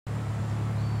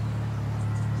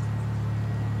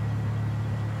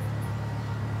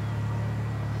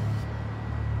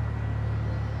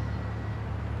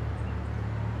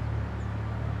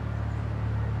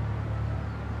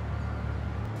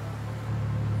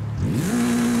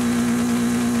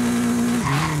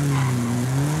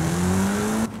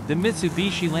The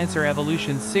Mitsubishi Lancer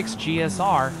Evolution 6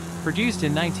 GSR, produced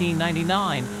in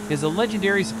 1999, is a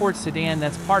legendary sports sedan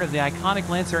that's part of the iconic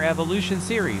Lancer Evolution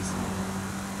series.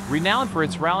 Renowned for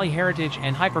its rally heritage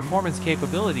and high-performance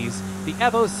capabilities, the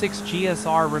Evo 6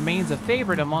 GSR remains a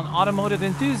favorite among automotive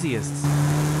enthusiasts.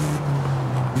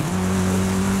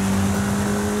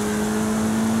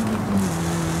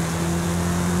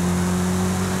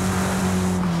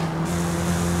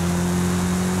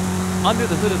 Under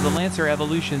the hood of the Lancer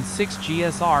Evolution 6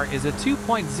 GSR is a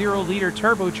 2.0-liter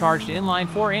turbocharged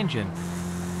inline-4 engine.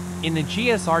 In the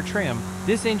GSR trim,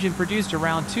 this engine produced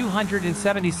around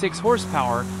 276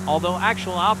 horsepower, although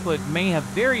actual output may have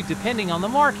varied depending on the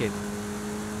market.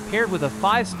 Paired with a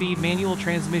 5-speed manual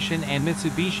transmission and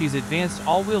Mitsubishi's advanced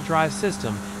all-wheel drive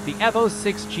system, the Evo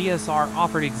 6 GSR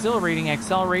offered exhilarating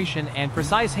acceleration and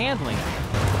precise handling.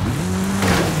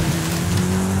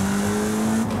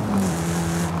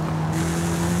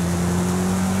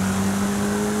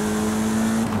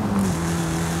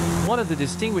 One of the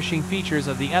distinguishing features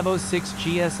of the Evo 6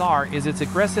 GSR is its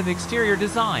aggressive exterior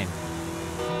design.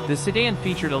 The sedan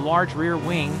featured a large rear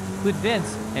wing, hood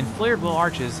vents, and flared wheel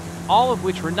arches, all of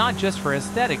which were not just for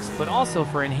aesthetics but also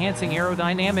for enhancing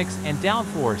aerodynamics and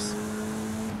downforce.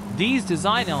 These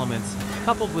design elements,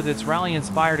 coupled with its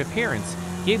rally-inspired appearance,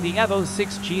 gave the Evo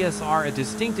 6 GSR a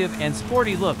distinctive and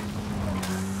sporty look.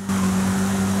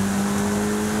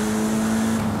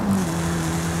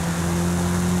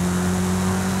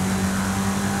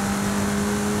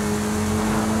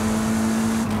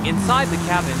 Inside the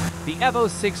cabin, the Evo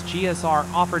 6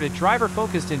 GSR offered a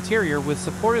driver-focused interior with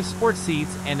supportive sports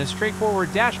seats and a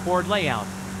straightforward dashboard layout.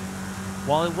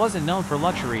 While it wasn't known for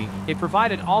luxury, it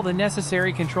provided all the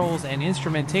necessary controls and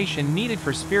instrumentation needed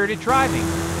for spirited driving.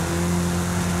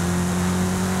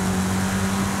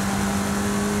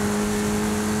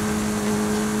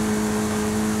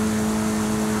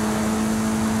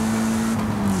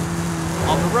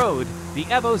 On the road, the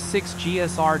Evo 6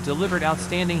 GSR delivered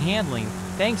outstanding handling,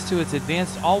 thanks to its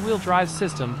advanced all-wheel drive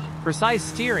system, precise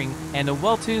steering, and a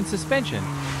well-tuned suspension.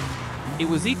 It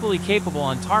was equally capable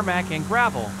on tarmac and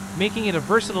gravel, making it a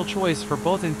versatile choice for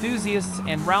both enthusiasts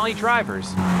and rally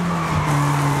drivers.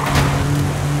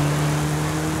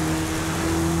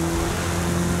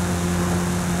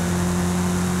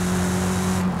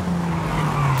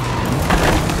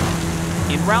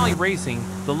 In rally racing,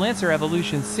 the Lancer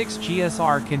Evolution 6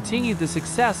 GSR continued the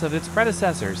success of its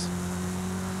predecessors.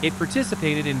 It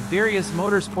participated in various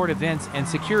motorsport events and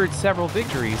secured several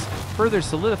victories, further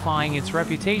solidifying its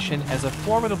reputation as a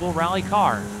formidable rally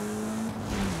car.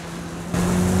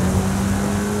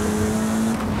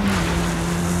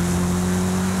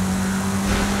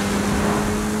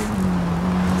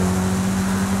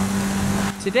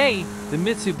 Today, the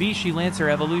Mitsubishi Lancer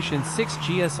Evolution 6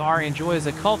 GSR enjoys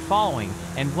a cult following,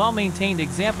 and well-maintained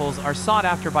examples are sought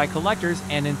after by collectors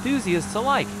and enthusiasts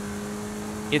alike.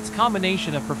 Its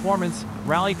combination of performance,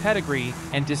 rally pedigree,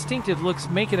 and distinctive looks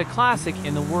make it a classic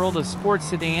in the world of sports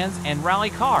sedans and rally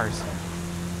cars.